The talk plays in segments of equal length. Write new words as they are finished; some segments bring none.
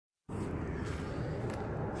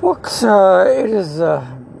Folks, it is,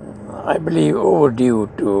 I believe, overdue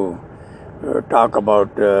to talk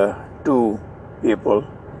about two people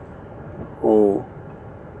who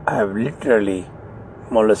have literally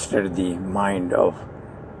molested the mind of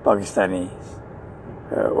Pakistanis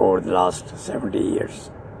over the last 70 years.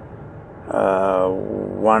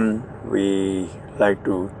 One we like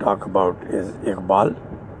to talk about is Iqbal,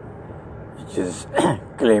 which is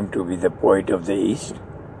claimed to be the poet of the East.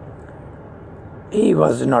 He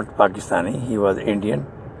was not Pakistani, he was Indian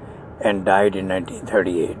and died in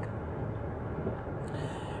 1938.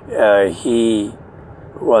 He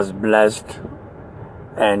was blessed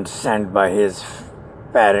and sent by his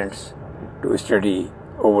parents to study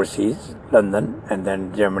overseas, London and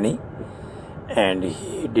then Germany, and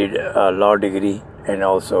he did a law degree and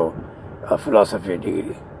also a philosophy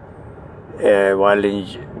degree. While in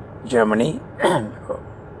Germany,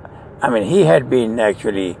 he had been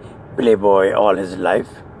actually playboy all his life.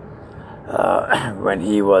 When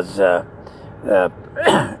he was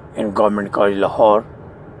in Government College Lahore,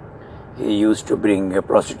 he used to bring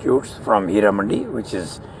prostitutes from Hira Mandi, which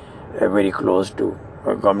is very close to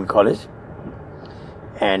Government College,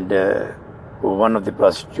 and one of the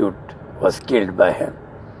prostitutes was killed by him.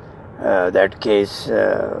 That case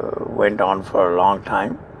went on for a long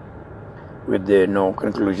time with no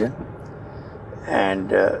conclusion, and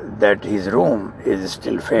that his room is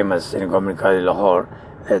still famous in Government College Lahore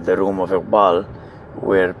as the room of Iqbal,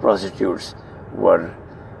 where prostitutes were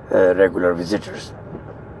regular visitors.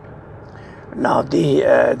 Now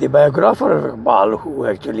the biographer of Iqbal, who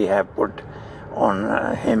actually have put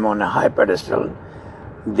him on a high pedestal,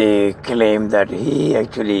 they claim that he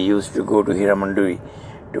actually used to go to Hira Mandi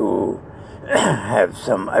to have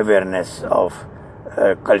some awareness of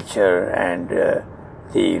culture and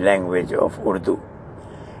the language of Urdu.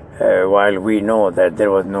 While we know that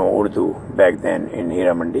there was no Urdu back then in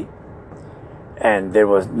Hira Mandi, and there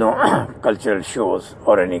was no cultural shows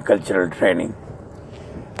or any cultural training,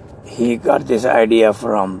 he got this idea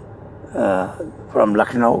from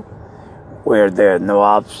Lucknow, where the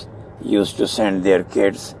Nawabs used to send their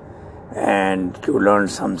kids and to learn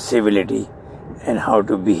some civility and how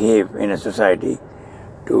to behave in a society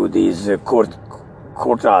to these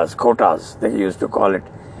quotas, they used to call it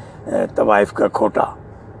Tawaif ka quota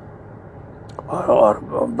or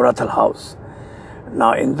brothel house.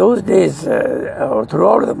 Now in those days, or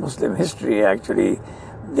throughout the Muslim history actually,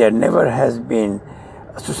 there never has been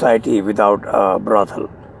a society without a brothel.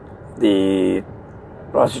 The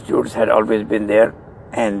prostitutes had always been there,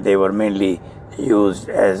 and they were mainly used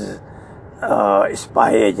as a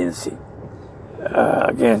spy agency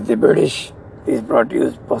against the British. These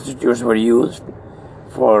prostitutes were used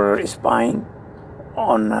for spying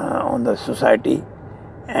on the society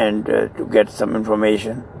and to get some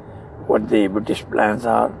information what the British plans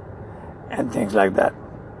are and things like that.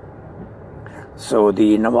 So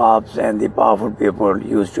the Nawabs and the powerful people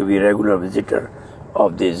used to be regular visitor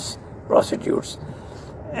of these prostitutes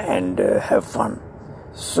and have fun.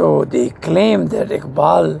 So they claim that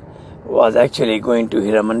Iqbal was actually going to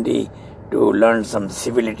Hira Mandi to learn some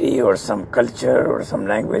civility or some culture or some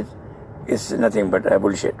language. It's nothing but a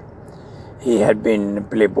bullshit. He had been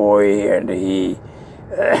playboy and he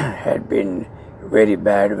had been very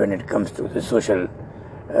bad when it comes to the social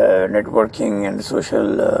networking and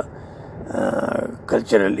social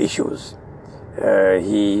cultural issues.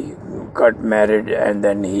 He got married and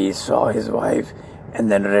then he saw his wife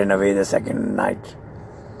and then ran away the second night.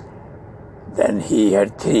 Then he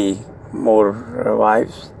had 3 more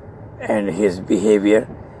wives, and his behavior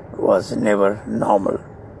was never normal.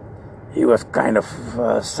 He was kind of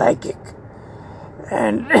psychic,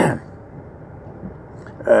 and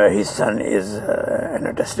his son is an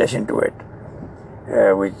attestation to it,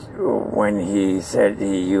 which when he said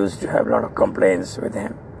he used to have a lot of complaints with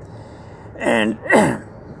him. And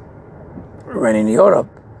when in Europe,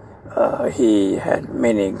 he had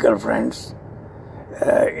many girlfriends.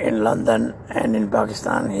 In London and in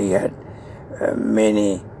Pakistan, he had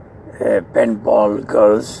many pen ball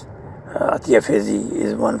girls. Atiya Faizi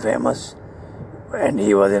is one famous, and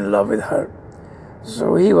he was in love with her.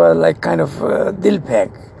 So he was like kind of dil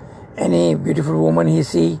peg. Any beautiful woman he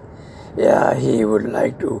see, he would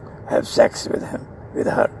like to have sex with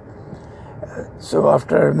her. So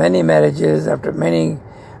after many marriages, after many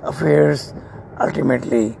affairs,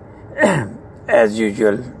 ultimately, as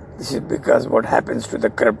usual, this is because what happens to the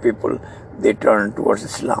corrupt people, they turn towards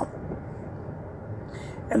Islam.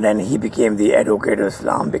 And then he became the advocate of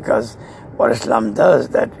Islam, because what Islam does,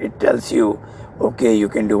 that it tells you, okay, you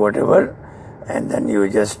can do whatever, and then you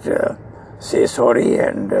just say sorry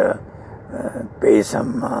and pay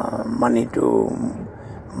some money to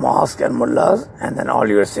mosque and mullahs, and then all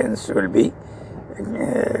your sins will be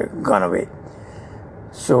gone away.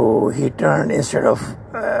 So he turned, instead of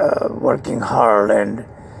working hard and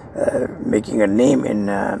making a name in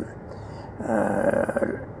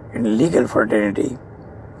legal fraternity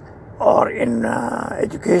or in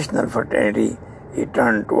educational fraternity, he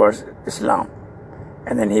turned towards Islam,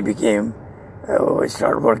 and then he became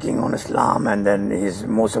started working on Islam, and then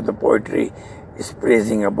most of the poetry is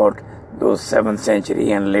praising about those 7th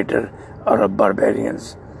century and later Arab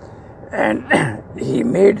barbarians, and he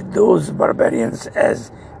made those barbarians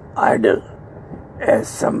as idol, as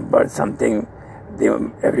something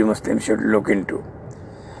every Muslim should look into.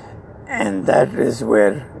 And that is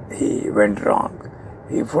where he went wrong.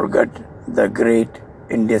 He forgot the great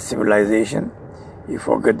Indian civilization, he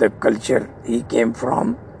forgot the culture he came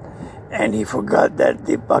from, and he forgot that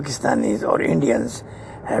the Pakistanis or Indians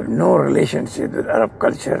have no relationship with Arab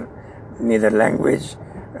culture, neither language,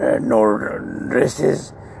 nor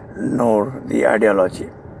races, nor the ideology.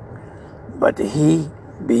 But he,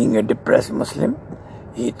 being a depressed Muslim,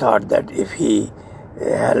 he thought that if he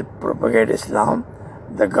helped propagate Islam,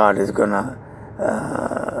 the God is gonna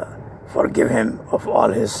forgive him of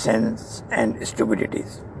all his sins and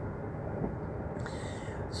stupidities.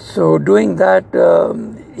 So doing that,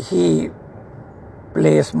 he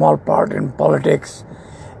played a small part in politics,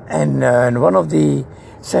 and in one of the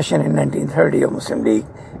session in 1930 of Muslim League,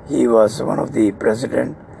 he was one of the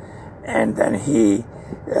president, and then he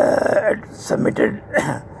submitted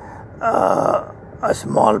a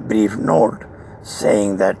small brief note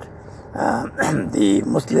saying that the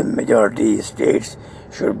Muslim majority states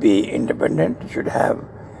should be independent, should have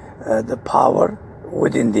the power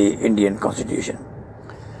within the Indian constitution.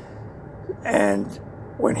 And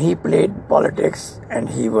when he played politics and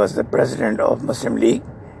he was the president of Muslim League,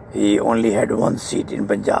 he only had one seat in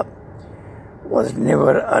Punjab, was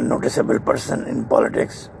never a noticeable person in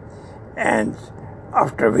politics, and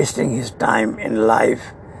after wasting his time in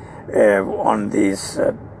life on this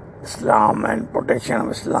Islam and protection of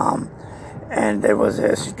Islam, and there was an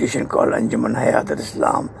institution called Anjuman Hayat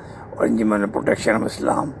al-Islam, or Anjuman Protection of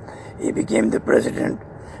Islam, he became the president.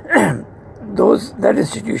 That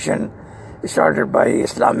institution, started by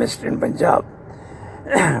Islamists in Punjab,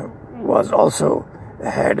 was also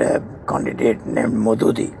had a candidate named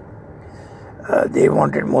Maududi. They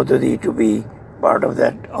wanted Maududi to be part of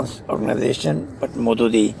that organization, but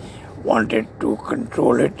Maududi wanted to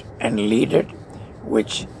control it and lead it,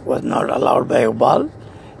 which was not allowed by Iqbal,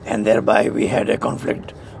 and thereby we had a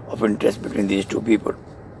conflict of interest between these two people.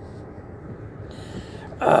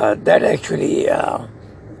 That actually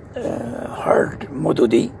hurt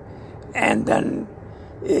Maududi, and then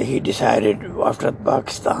he decided after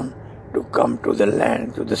Pakistan to come to the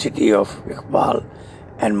land, to the city of Iqbal,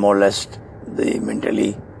 and molest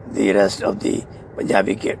mentally the rest of the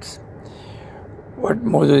Punjabi kids. What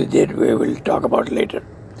Maududi did, we will talk about later.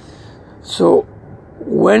 So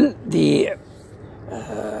when the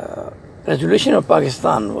resolution of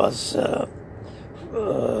Pakistan was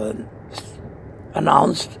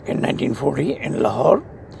announced in 1940 in Lahore,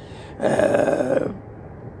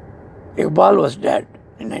 Iqbal was dead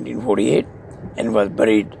in 1948 and was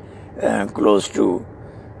buried close to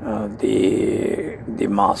the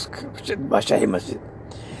mosque, Bashahi Masjid.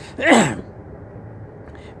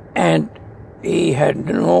 And he had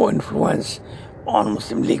no influence on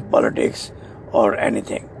Muslim League politics or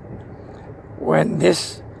anything. When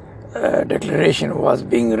this declaration was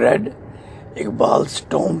being read, Iqbal's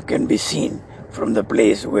tomb can be seen from the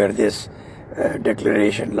place where this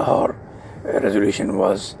declaration, Lahore resolution,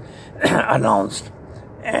 was announced,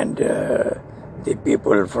 and the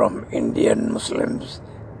people from Indian Muslims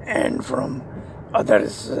and from other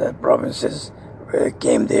provinces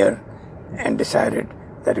came there and decided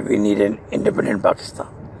that we need an independent Pakistan,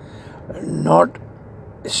 not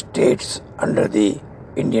states under the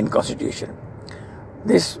Indian Constitution.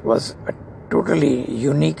 This was a totally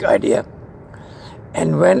unique idea,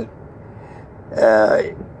 and when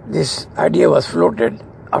this idea was floated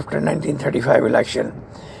after 1935 election,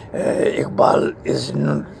 Iqbal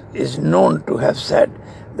is known to have said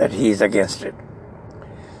that he is against it.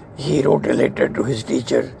 He wrote a letter to his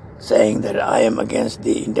teacher saying that I am against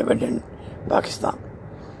the independent Pakistan.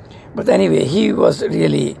 But anyway, he was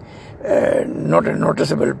really not a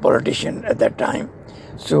noticeable politician at that time.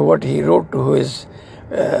 So what he wrote to his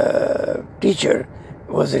teacher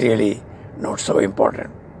was really not so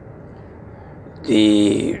important.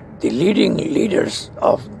 The leading leaders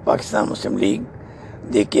of Pakistan Muslim League,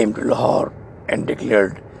 they came to Lahore and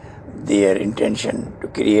declared their intention to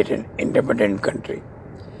create an independent country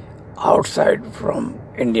outside from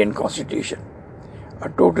Indian Constitution, a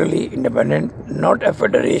totally independent, not a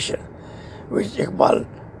federation, which Iqbal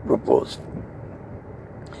proposed.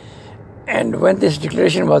 And when this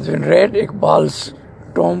declaration was being read, Iqbal's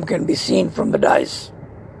tomb can be seen from the dais.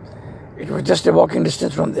 It was just a walking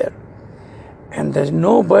distance from there. And there's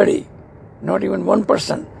nobody, not even one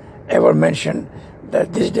person, ever mentioned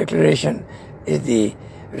that this declaration is the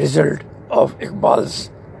result of Iqbal's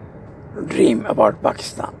dream about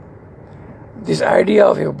Pakistan. This idea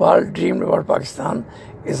of Iqbal dreamed about Pakistan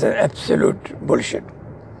is an absolute bullshit.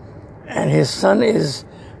 And his son is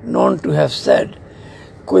known to have said,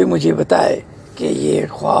 कोई मुझे बताए कि ये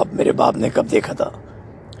ख्वाब मेरे बाप ने कब देखा था.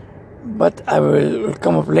 But I will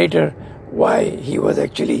come up later why he was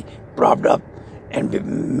actually propped up and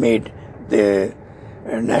made the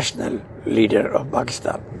national leader of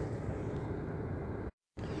Pakistan.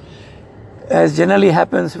 As generally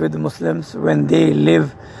happens with Muslims, when they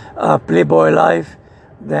live a playboy life,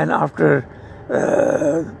 then after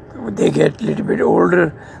they get a little bit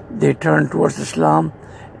older, they turn towards Islam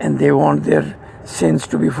and they want their sins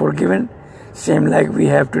to be forgiven. Same like we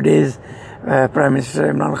have today's Prime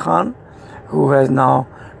Minister Imran Khan, who has now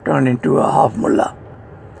turned into a half mullah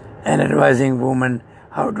and advising women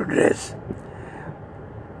how to dress.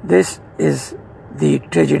 This is the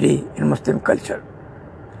tragedy in Muslim culture.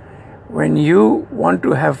 When you want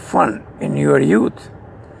to have fun in your youth,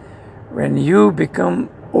 when you become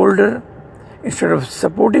older, instead of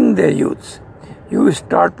supporting their youths, you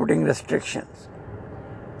start putting restrictions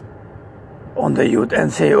on the youth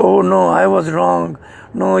and say, oh no, I was wrong.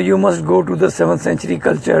 No, you must go to the 7th century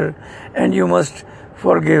culture and you must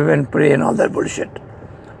forgive and pray and all that bullshit.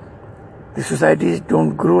 The societies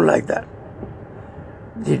don't grow like that.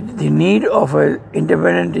 The need of an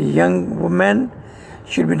independent young woman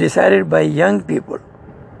should be decided by young people.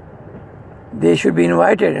 They should be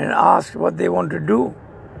invited and asked what they want to do,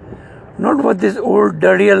 not what this old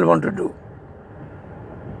dirtial want to do.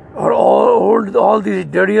 Or all these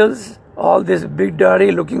dirtials, all this big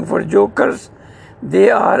daddy looking for jokers,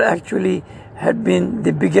 they are actually had been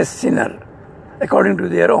the biggest sinner according to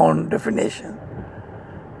their own definition.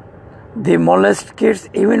 They molest kids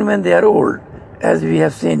even when they are old, as we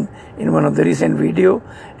have seen in one of the recent video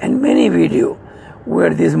and many video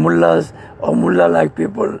where these mullahs or mullah-like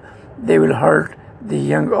people, they will hurt the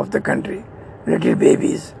young of the country, little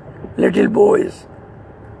babies, little boys.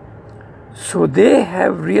 So they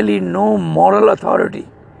have really no moral authority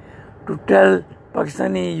to tell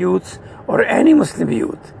Pakistani youths or any Muslim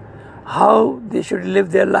youth how they should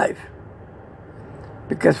live their life.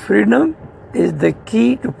 Because freedom is the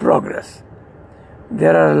key to progress.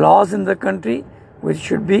 There are laws in the country which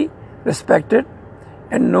should be respected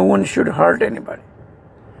and no one should hurt anybody.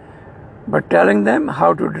 But telling them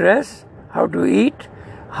how to dress, how to eat,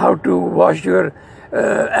 how to wash your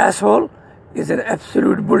asshole is an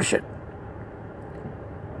absolute bullshit.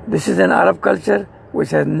 This is an Arab culture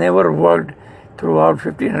which has never worked throughout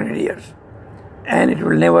 1500 years. And it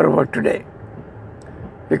will never work today.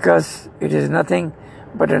 Because it is nothing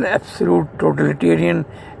but an absolute totalitarian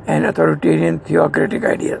and authoritarian theocratic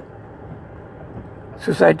idea.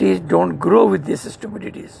 Societies don't grow with these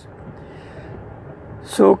stupidities.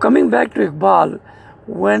 So coming back to Iqbal,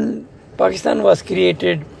 when Pakistan was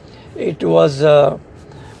created, it was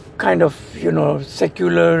kind of,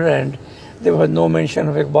 secular and there was no mention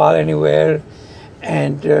of Iqbal anywhere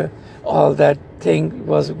and all that thing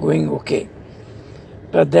was going okay.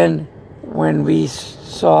 But then when we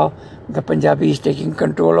saw the Punjabis taking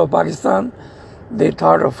control of Pakistan, they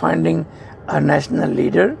thought of finding a national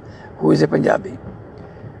leader who is a Punjabi.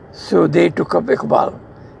 So they took up Iqbal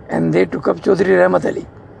and they took up Chaudhry Rahmat Ali.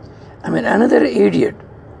 Another idiot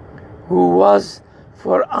who was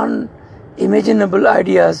for unimaginable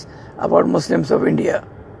ideas about Muslims of India.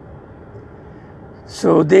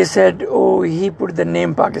 So they said, oh, he put the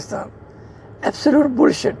name Pakistan. Absolute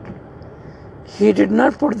bullshit. He did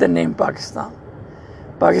not put the name Pakistan.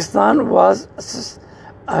 Pakistan was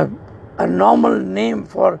a normal name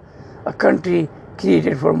for a country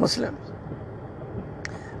created for Muslims.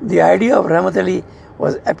 The idea of Rahmat Ali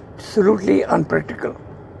was absolutely unpractical.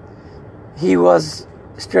 He was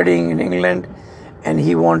studying in England and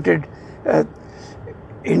he wanted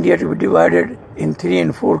India to be divided in 3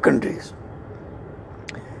 and 4 countries.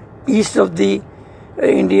 East of the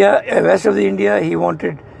India, west of the India, he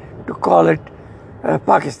wanted to call it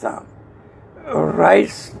Pakistan.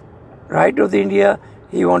 Right of the India,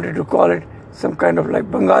 he wanted to call it some kind of like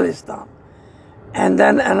Bangalistan. And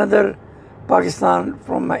then another Pakistan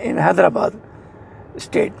in Hyderabad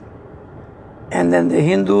state. And then the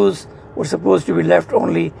Hindus were supposed to be left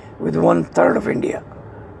only with 1/3 of India.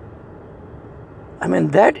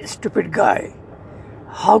 That stupid guy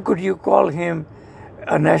How could you call him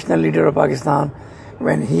a national leader of Pakistan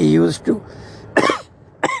when he used to,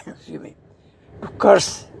 excuse me, to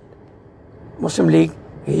curse Muslim League?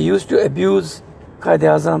 He used to abuse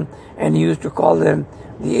Quaid-e-Azam and he used to call them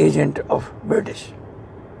the agent of British.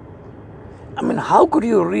 I mean, how could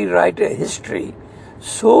you rewrite a history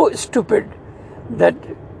so stupid that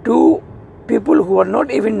two people who are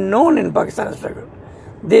not even known in Pakistan struggle,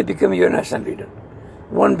 they become your national leader?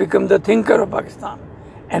 One become the thinker of Pakistan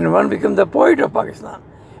and one become the poet of Pakistan,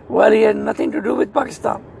 while he had nothing to do with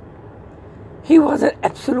Pakistan. He was an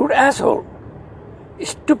absolute asshole, a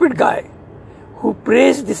stupid guy who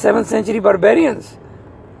praised the 7th century barbarians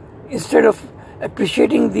instead of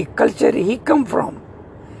appreciating the culture he come from,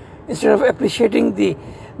 instead of appreciating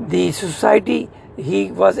the society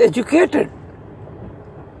he was educated.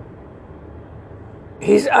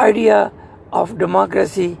 His idea of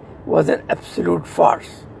democracy was an absolute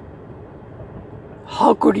farce.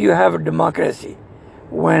 How could you have a democracy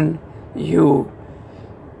when you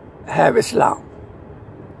have Islam?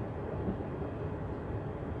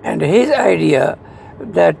 And his idea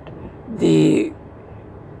that the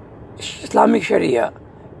Islamic Sharia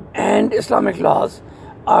and Islamic laws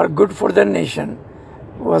are good for the nation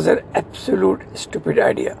was an absolute stupid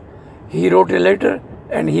idea. He wrote a letter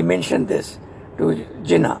and he mentioned this to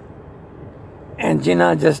Jinnah, and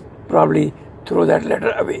Jinnah just probably threw that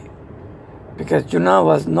letter away because Jinnah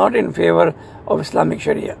was not in favor of Islamic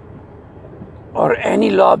Sharia or any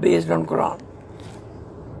law based on Quran.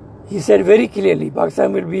 He said very clearly,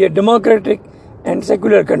 Pakistan will be a democratic and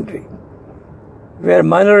secular country where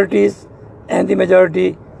minorities and the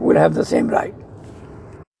majority will have the same right.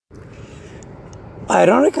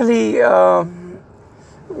 Ironically,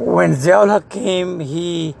 when Ziaul Haq came,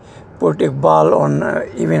 he put Iqbal on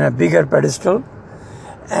even a bigger pedestal,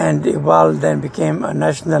 and Iqbal then became a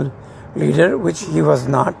national leader, which he was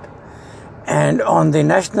not. And on the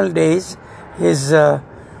national days, his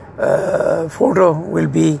photo will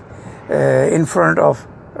be in front of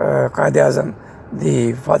Quaid-e-Azam,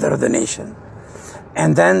 the father of the nation.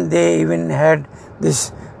 And then they even had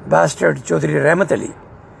this bastard Chaudhry Rahmat Ali,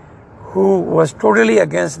 who was totally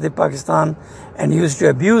against the Pakistan and used to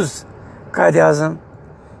abuse Quaid-e-Azam.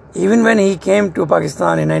 Even when he came to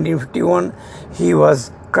Pakistan in 1951, he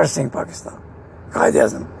was cursing Pakistan,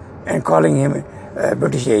 Quaid-e-Azam, and calling him a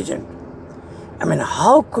British agent. I mean,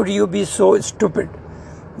 how could you be so stupid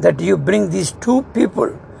that you bring these two people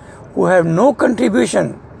who have no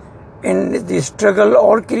contribution in the struggle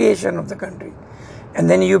or creation of the country, and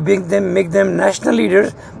then you make them national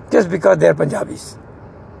leaders just because they are Punjabis?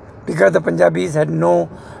 Because the Punjabis had no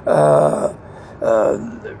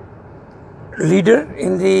leader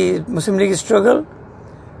in the Muslim League struggle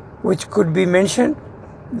which could be mentioned,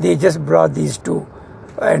 they just brought these two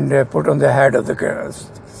and put on the head of the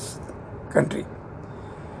country.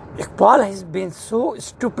 Iqbal has been so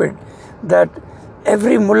stupid that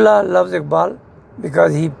every mullah loves Iqbal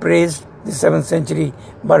because he praised the 7th century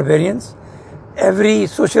barbarians. Every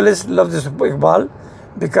socialist loves Iqbal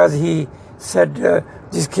because he said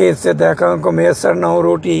जिस खेत से दहकान को मैसर ना हो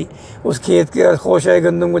रोटी उस खेत के खोश है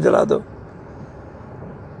गंदम को जला दो.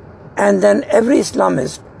 And then every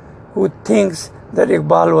Islamist who thinks that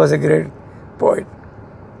Iqbal was a great poet.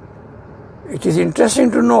 It is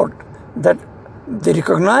interesting to note that the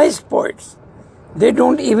recognized poets, they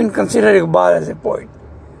don't even consider Iqbal as a poet.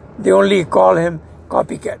 They only call him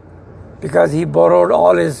copycat because he borrowed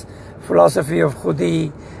all his philosophy of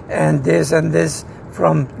Khudi and this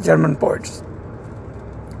from German poets.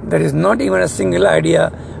 There is not even a single idea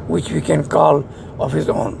which we can call of his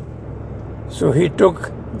own. So he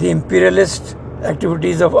took the imperialist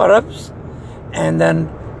activities of Arabs and then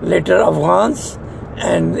later Afghans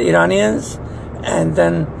and Iranians and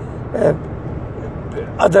then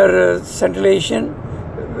other Central Asian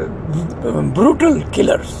brutal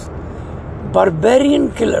killers,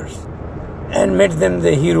 barbarian killers, and made them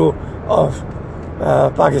the hero of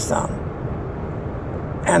Pakistan.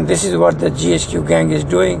 And this is what the GHQ gang is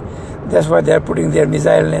doing. That's why they are putting their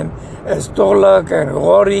missile name as Tughlaq and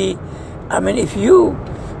Ghori. I mean, if you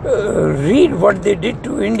read what they did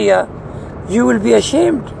to India, you will be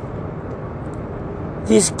ashamed.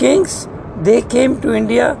 These kings, they came to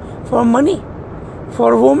India for money,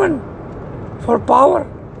 for women, for power,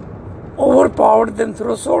 overpowered them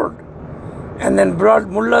through a sword, and then brought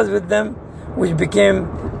mullahs with them, which became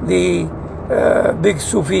the big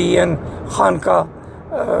Sufi and Khanka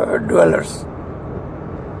dwellers.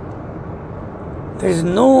 There is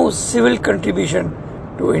no civil contribution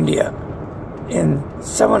to India in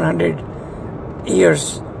 700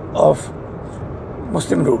 years of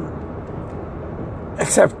Muslim rule,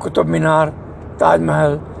 except Qutub Minar, Taj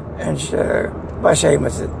Mahal and Badshahi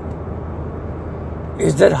Masjid.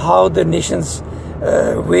 Is that how the nations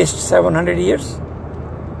waste 700 years?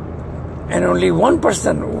 And only one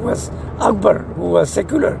person, who was Akbar, who was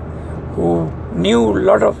secular, who knew a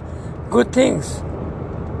lot of good things.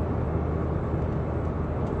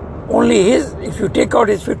 Only his, if you take out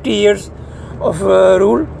his 50 years of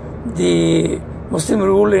rule, the Muslim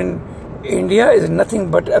rule in India is nothing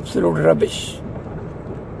but absolute rubbish.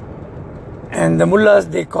 And the mullahs,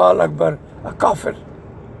 they call Akbar a kafir.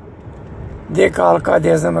 They call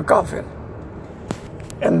Quaid-e-Azam a kafir.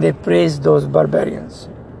 And they praise those barbarians.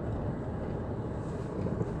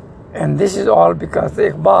 And this is all because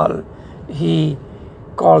Iqbal, he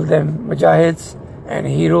called them mujahids and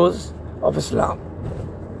heroes of Islam.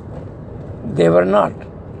 They were not.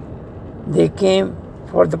 They came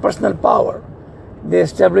for the personal power. They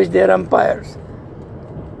established their empires.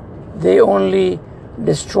 They only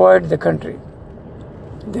destroyed the country.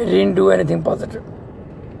 They didn't do anything positive.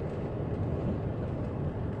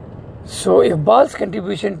 So Iqbal's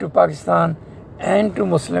contribution to Pakistan and to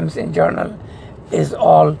Muslims in general is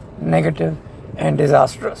all negative and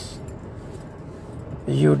disastrous.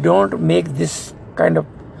 You don't make this kind of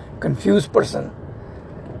confused person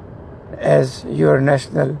as your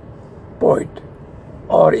national poet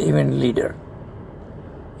or even leader.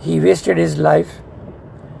 He wasted his life,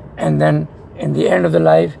 and then in the end of the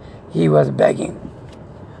life he was begging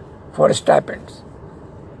for stipends.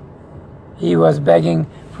 He was begging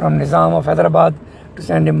from Nizam of Hyderabad to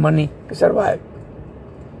send him money to survive.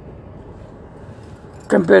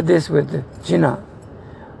 Compare this with Jinnah,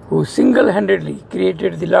 who single-handedly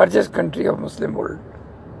created the largest country of Muslim world,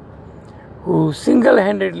 who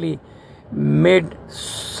single-handedly made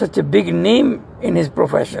such a big name in his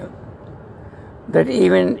profession that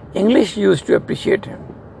even English used to appreciate him,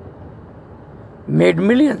 made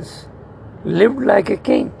millions, lived like a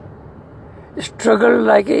king, struggled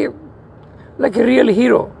like a real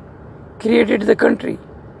hero, created the country,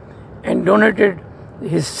 and donated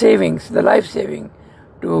his savings, the life saving,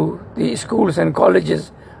 to the schools and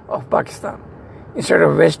colleges of Pakistan, instead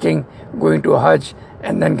of wasting going to Hajj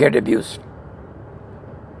and then get abused.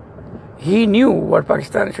 He knew what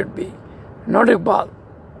Pakistan should be, not Iqbal.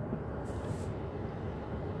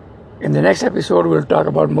 In the next episode, we'll talk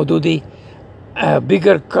about Maududi, a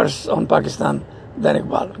bigger curse on Pakistan than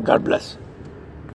Iqbal. God bless.